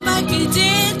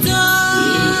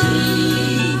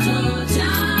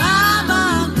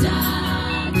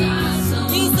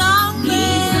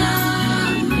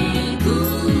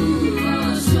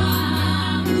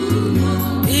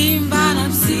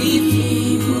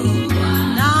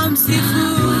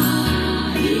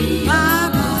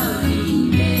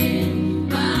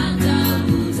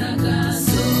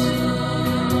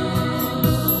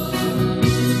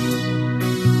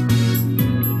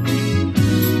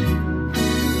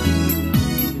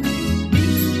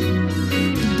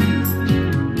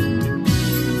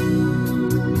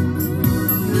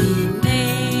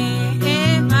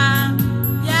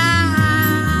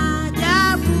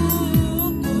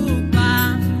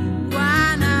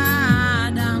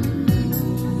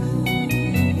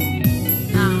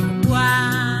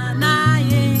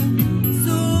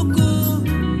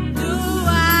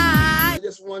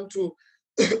to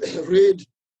read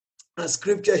a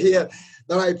scripture here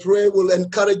that I pray will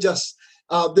encourage us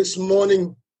this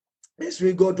morning as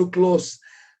we go to close.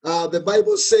 The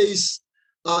Bible says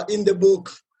in the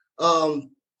book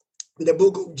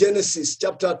of Genesis,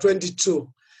 chapter 22.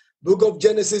 Book of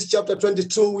Genesis, chapter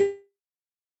 22, we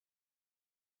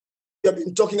have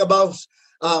been talking about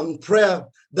prayer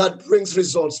that brings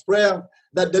results, prayer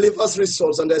that delivers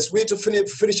results. And as we to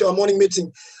finish our morning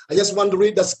meeting, I just want to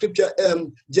read the scripture,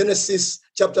 Genesis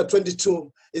chapter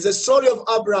 22. It's a story of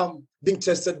Abraham being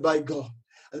tested by God.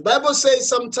 And the Bible says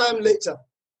sometime later,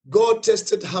 God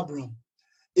tested Abraham.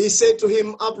 He said to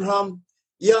him, Abraham,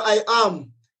 here I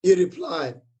am, he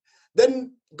replied.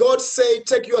 Then God said,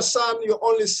 take your son, your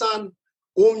only son,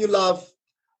 whom you love,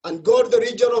 and go to the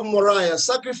region of Moriah,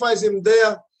 sacrifice him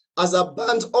there as a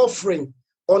burnt offering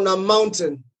on a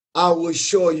mountain I will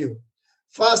show you.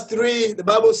 Verse 3, the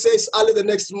Bible says, early the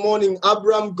next morning,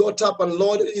 Abraham got up and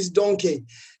loaded his donkey.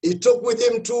 He took with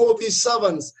him 2 of his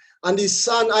servants and his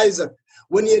son Isaac.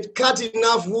 When he had cut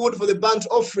enough wood for the burnt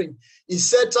offering, he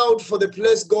set out for the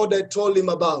place God had told him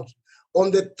about.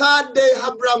 On the 3rd day,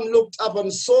 Abraham looked up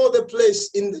and saw the place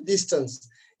in the distance.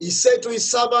 He said to his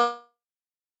servant,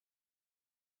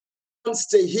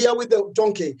 stay here with the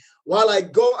donkey while I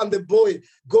go and the boy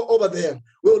go over there.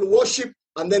 We will worship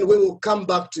and then we will come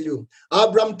back to you.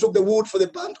 Abraham took the wood for the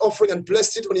burnt offering and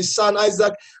placed it on his son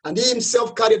Isaac, and he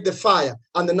himself carried the fire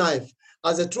and the knife.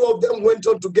 As the 2 of them went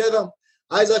on together,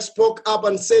 Isaac spoke up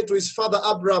and said to his father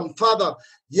Abraham, Father,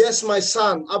 yes, my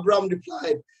son. Abraham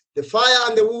replied, the fire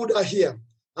and the wood are here.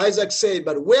 Isaac said,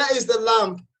 but where is the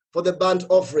lamb for the burnt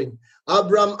offering?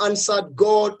 Abraham answered,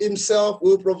 God himself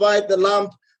will provide the lamb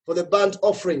for the burnt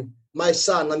offering, my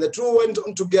son. And the 2 went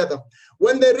on together.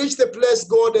 When they reached the place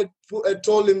God had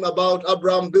told him about,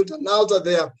 Abraham built an altar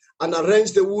there and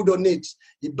arranged the wood on it.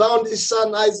 He bound his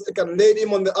son Isaac and laid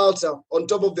him on the altar on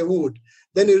top of the wood.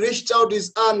 Then he reached out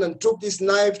his hand and took his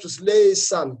knife to slay his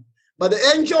son. But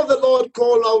the angel of the Lord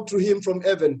called out to him from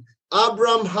heaven,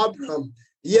 Abraham, Abraham,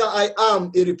 here I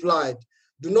am, he replied.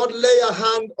 Do not lay a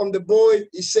hand on the boy,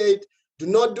 he said. Do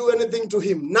not do anything to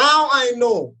him. Now I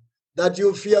know that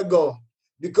you fear God,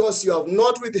 because you have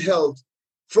not withheld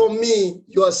from me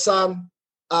your son,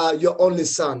 your only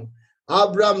son.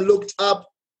 Abraham looked up,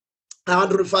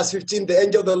 and verse 15, the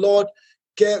angel of the Lord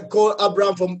called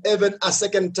Abraham from heaven a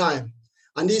second time.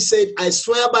 And he said, I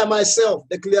swear by myself,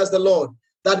 declares the Lord,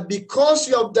 that because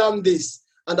you have done this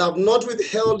and have not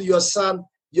withheld your son,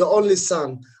 your only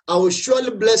son, I will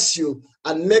surely bless you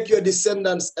and make your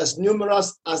descendants as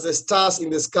numerous as the stars in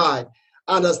the sky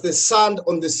and as the sand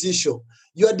on the seashore.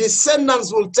 Your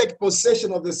descendants will take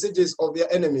possession of the cities of their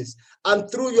enemies,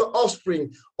 and through your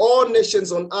offspring, all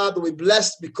nations on earth will be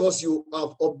blessed because you have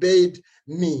obeyed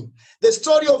me. The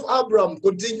story of Abraham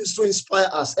continues to inspire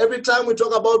us. Every time we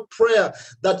talk about prayer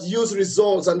that yields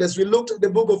results, and as we looked at the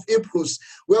book of Hebrews,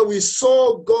 where we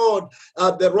saw God,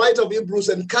 the writer of Hebrews,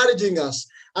 encouraging us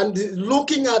and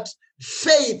looking at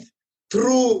faith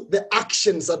through the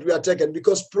actions that we are taking,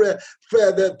 because prayer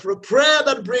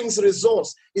that brings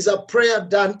results is a prayer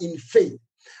done in faith.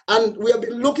 And we have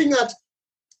been looking at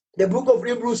the book of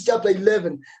Hebrews chapter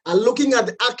 11 and looking at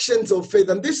the actions of faith.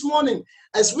 And this morning,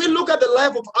 as we look at the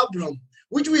life of Abraham,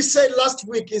 which we said last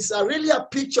week is really a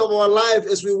picture of our life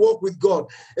as we walk with God.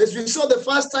 As we saw the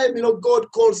first time,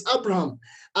 God calls Abraham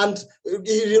and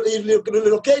he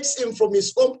relocates him from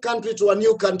his home country to a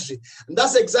new country. And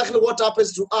that's exactly what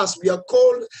happens to us. We are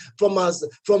called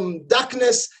from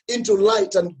darkness into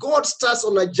light, and God starts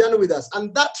on a journey with us.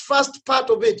 And that first part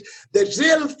of it, the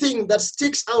real thing that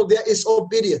sticks out there is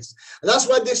obedience. And that's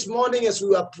why this morning, as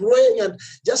we are praying and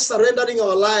just surrendering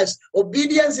our lives,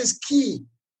 obedience is key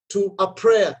to a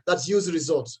prayer that yields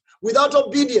results. Without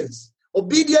obedience,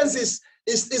 obedience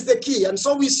is the key. And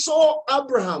so we saw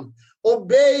Abraham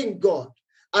obeying God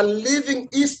and leaving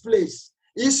his place,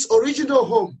 his original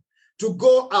home, to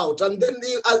go out. And then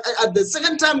at the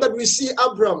second time that we see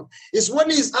Abraham is when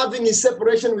he's having his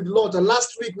separation with Lot. And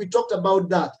last week we talked about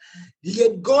that. He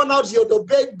had gone out, he had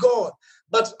obeyed God.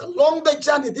 But along the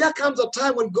journey, there comes a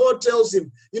time when God tells him,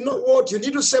 you know what, you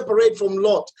need to separate from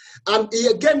Lot. And he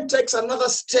again takes another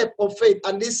step of faith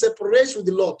and he separates with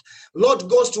Lot. Lot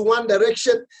goes to one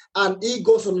direction and he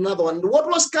goes on another one. What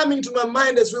was coming to my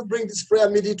mind as we bring this prayer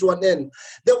meeting to an end?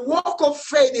 The walk of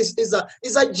faith is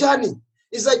a journey.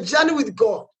 It's a journey with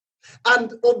God.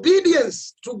 And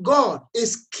obedience to God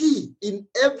is key in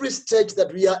every stage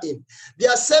that we are in.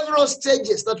 There are several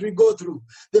stages that we go through.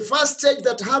 The first stage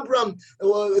that Abraham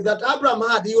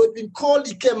had, he had been called,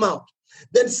 he came out.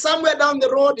 Then somewhere down the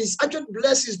road, he's actually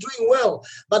blessed, he's doing well.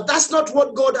 But that's not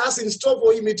what God has in store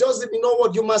for him. He tells him, you know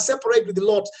what, you must separate with the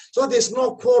Lord. So there's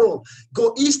no quarrel.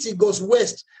 Go east, he goes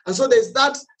west. And so there's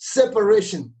that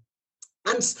separation.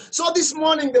 And so this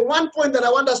morning, the one point that I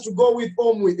want us to go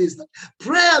home with is that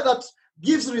prayer that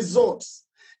gives results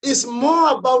is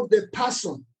more about the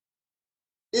person.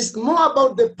 It's more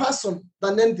about the person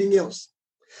than anything else.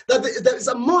 That there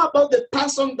is more about the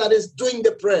person that is doing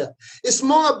the prayer. It's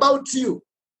more about you.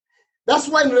 That's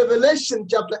why in Revelation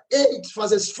chapter 8,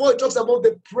 verses 4, it talks about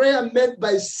the prayer made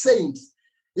by saints.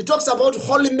 It talks about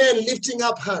holy men lifting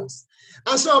up hands.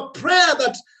 And so a prayer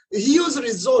that yields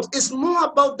results is more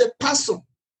about the person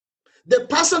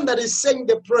that is saying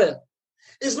the prayer.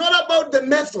 It's not about the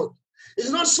method. It's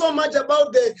not so much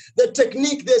about the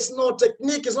technique. There's no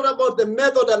technique. It's not about the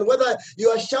method and whether you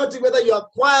are shouting, whether you are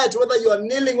quiet, whether you are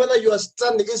kneeling, whether you are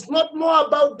standing. It's not more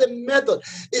about the method.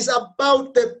 It's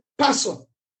about the person.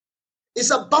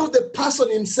 It's about the person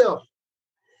himself.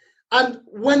 And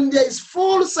when there is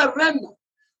full surrender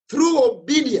through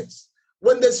obedience,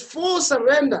 when there's full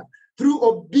surrender through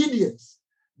obedience,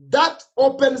 that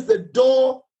opens the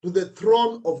door to the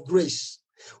throne of grace.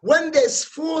 When there's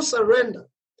full surrender,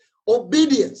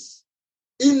 obedience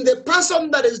in the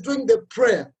person that is doing the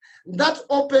prayer, that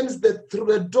opens the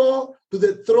door to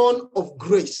the throne of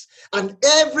grace, and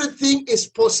everything is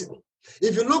possible.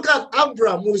 If you look at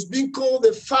Abraham, who is being called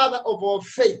the father of our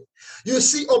faith, you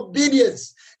see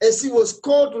obedience. As he was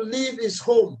called to leave his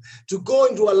home, to go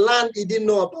into a land he didn't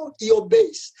know about, he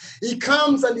obeys. He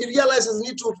comes and he realizes he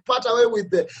needs to part away with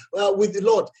the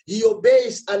Lord. He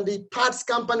obeys and he parts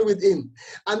company with him.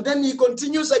 And then he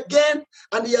continues again,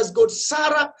 and he has got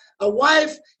Sarah, a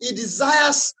wife. He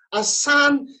desires a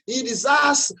son. He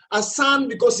desires a son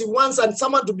because he wants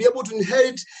someone to be able to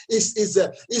inherit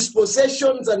his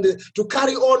possessions and to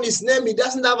carry on his name. He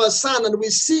doesn't have a son, and we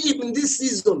see him in this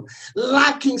season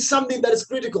lacking something that is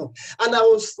critical. And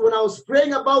when I was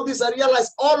praying about this, I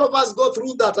realized all of us go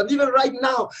through that. And even right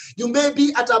now, you may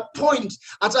be at a point,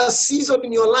 at a season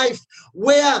in your life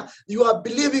where you are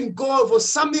believing God for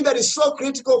something that is so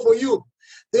critical for you.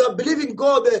 You are believing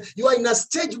God that you are in a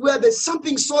stage where there's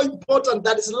something so important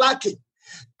that is lacking.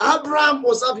 Abraham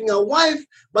was having a wife,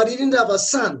 but he didn't have a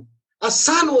son. A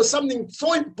son was something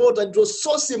so important, it was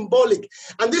so symbolic.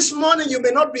 And this morning, you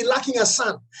may not be lacking a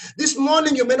son. This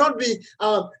morning, you may not be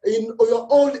in your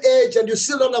old age and you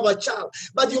still don't have a child.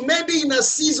 But you may be in a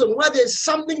season where there's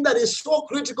something that is so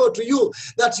critical to you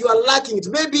that you are lacking. It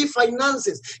may be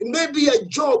finances. It may be a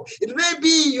job. It may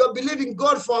be you're believing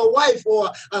God for a wife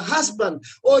or a husband.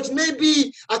 Or it may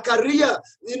be a career,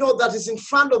 that is in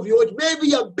front of you. It may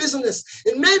be a business.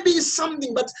 It may be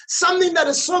something, but something that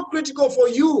is so critical for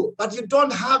you, but you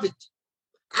don't have it.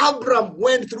 Abraham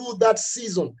went through that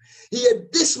season. He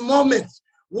had this moment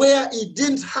where he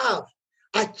didn't have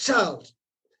a child.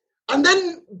 And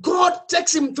then God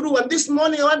takes him through. And this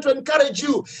morning, I want to encourage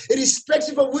you,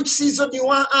 irrespective of which season you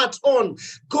are on,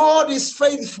 God is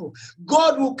faithful.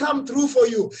 God will come through for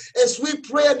you. As we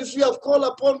pray and as we have called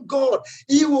upon God,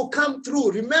 he will come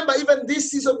through. Remember, even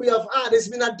this season we have had, it's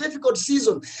been a difficult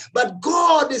season, but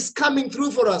God is coming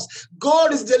through for us.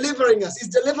 God is delivering us. He's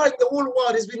delivering the whole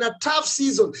world. It's been a tough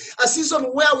season, a season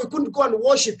where we couldn't go and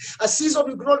worship, a season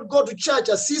we could not go to church,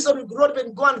 a season we could not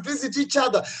even go and visit each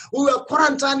other. We were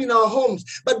quarantined in our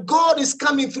homes, but God is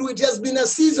coming through. It has been a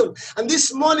season, and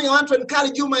this morning I want to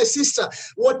encourage you, my sister,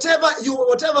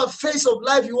 whatever phase of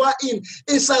life you are in,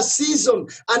 it's a season,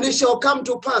 and it shall come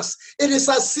to pass. It is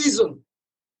a season.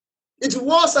 It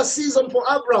was a season for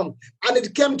Abraham, and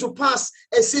it came to pass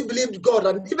as he believed God.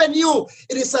 And even you,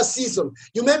 it is a season.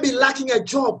 You may be lacking a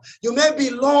job. You may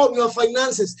be low in your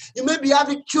finances. You may be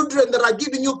having children that are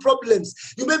giving you problems.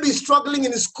 You may be struggling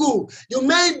in school. You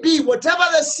may be, whatever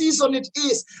the season it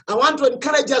is, I want to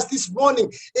encourage us this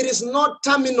morning. It is not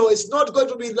terminal. It's not going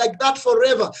to be like that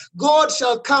forever. God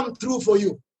shall come through for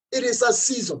you. It is a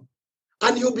season,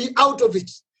 and you'll be out of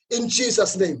it. In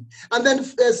Jesus' name. And then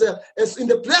as in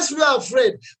the place we are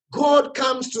afraid, God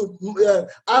comes to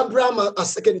Abraham a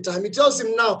second time. He tells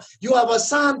him, now, you have a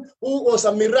son who was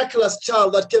a miraculous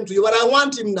child that came to you, but I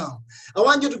want him now. I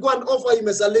want you to go and offer him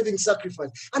as a living sacrifice.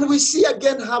 And we see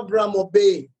again Abraham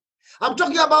obeying. I'm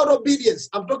talking about obedience.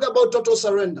 I'm talking about total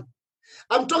surrender.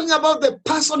 I'm talking about the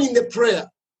person in the prayer.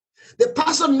 The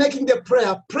person making the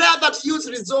prayer. Prayer that yields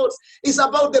results is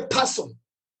about the person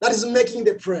that is making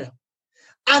the prayer.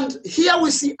 And here we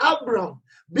see Abraham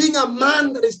being a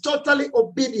man that is totally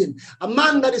obedient, a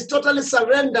man that is totally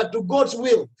surrendered to God's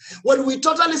will. When we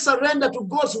totally surrender to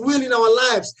God's will in our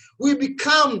lives, we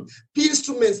become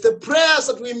instruments. The prayers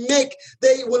that we make,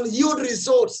 they will yield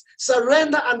results.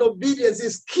 Surrender and obedience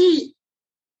is key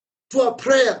to a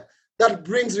prayer that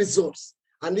brings results.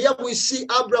 And here we see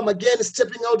Abraham again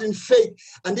stepping out in faith,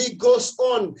 and he goes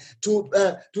on to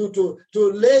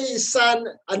lay his son,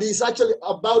 and he's actually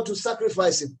about to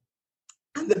sacrifice him.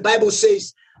 And the Bible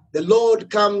says the Lord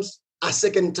comes a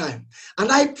second time.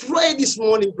 And I pray this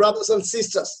morning, brothers and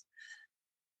sisters,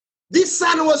 this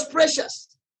son was precious.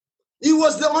 He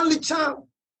was the only child.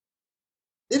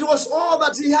 It was all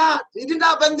that he had. He didn't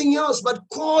have anything else, but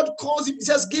God calls him,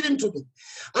 just give him to me.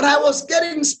 And I was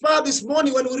getting inspired this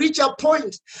morning when we reach a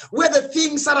point where the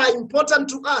things that are important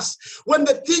to us, when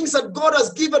the things that God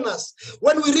has given us,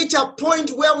 when we reach a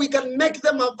point where we can make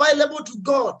them available to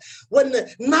God, when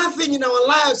nothing in our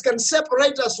lives can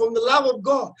separate us from the love of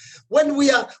God, when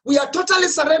we are totally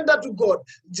surrendered to God.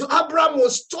 Abraham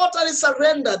was totally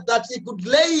surrendered that he could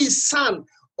lay his son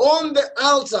on the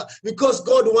altar because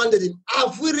God wanted him.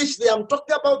 Have we reached there? I'm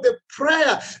talking about the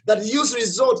prayer that yields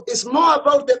results. It's more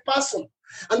about the person.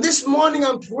 And this morning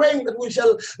I'm praying that we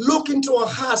shall look into our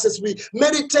hearts as we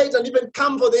meditate and even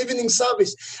come for the evening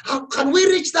service. How can we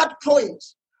reach that point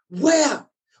where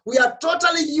we are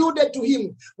totally yielded to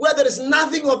him, where there is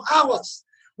nothing of ours?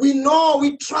 We know,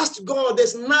 we trust God.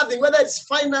 There's nothing, whether it's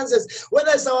finances, whether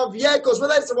it's our vehicles,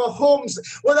 whether it's our homes,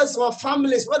 whether it's our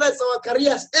families, whether it's our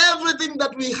careers, everything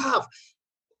that we have.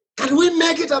 Can we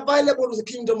make it available to the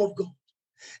kingdom of God?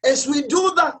 As we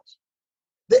do that,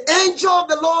 the angel of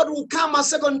the Lord will come a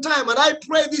second time. And I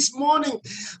pray this morning,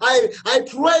 I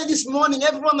pray this morning,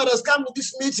 everyone that has come to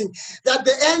this meeting, that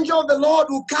the angel of the Lord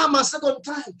will come a second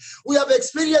time. We have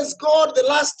experienced God the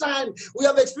last time. We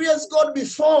have experienced God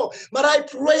before. But I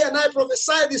pray and I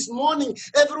prophesy this morning,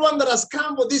 everyone that has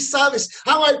come for this service,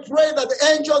 how I pray that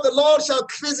the angel of the Lord shall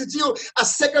visit you a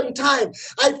second time.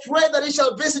 I pray that he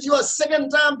shall visit you a second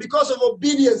time because of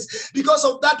obedience, because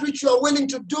of that which you are willing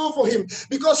to do for him,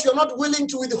 because you're not willing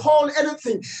to withhold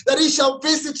anything, that he shall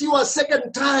visit you a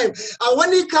second time. And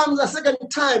when he comes a second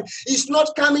time, he's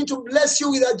not coming to bless you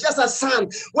with just a son.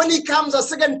 When he comes a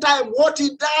second time, what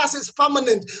he does is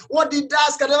permanent. What he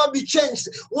does can never be changed.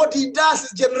 What he does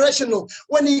is generational.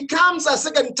 When he comes a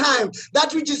second time,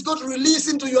 that which is going to release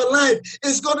into your life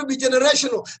is going to be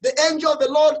generational. The angel of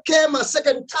the Lord came a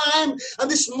second time, and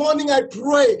this morning I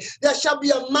pray there shall be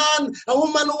a man, a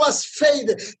woman who has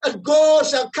faith, and God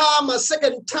shall come a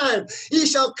second time.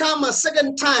 He shall come a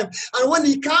second time. And when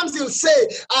he comes, he'll say,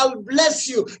 I'll bless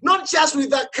you, not just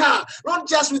with a car, not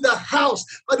just with a house,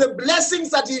 but the blessings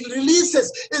that he releases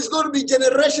is going to be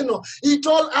generational. He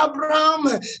told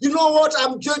Abraham, you know what,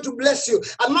 I'm going to bless you.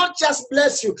 I'm not just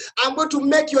bless you, I'm going to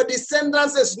make your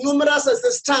descendants as numerous as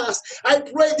the stars. I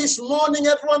pray this morning,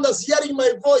 everyone that's hearing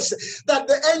my voice, that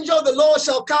the angel of the Lord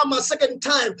shall come a second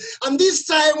time. And this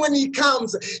time when he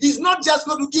comes, he's not just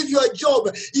going to give you a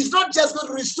job. He's not just going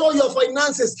to restore your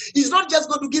finances. He's not just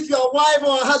going to give you a wife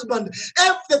or a husband.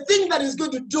 The thing that he's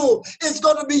going to do is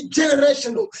going to be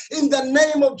generational. In the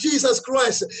name of Jesus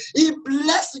Christ, he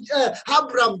blessed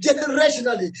Abraham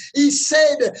generationally. He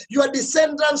said, your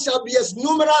descendants shall be as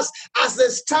numerous as the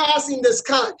stars in the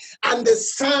sky and the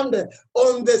sand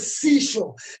on the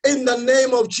seashore. In the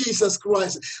name of Jesus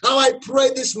Christ. How I pray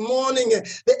this morning,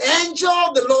 the angel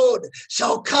of the Lord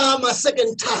shall come a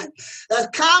second time.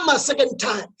 Come a second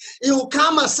time. He will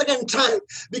come a second time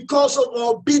because of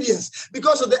our obedience,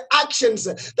 because of the actions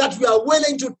that we are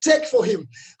willing to take for him.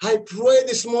 I pray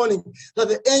this morning that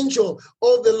the angel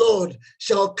of the Lord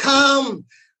shall come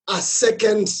a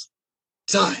second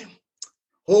time.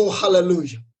 Oh,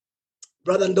 hallelujah.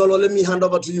 Brother Ndolo, let me hand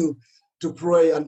over to you to pray and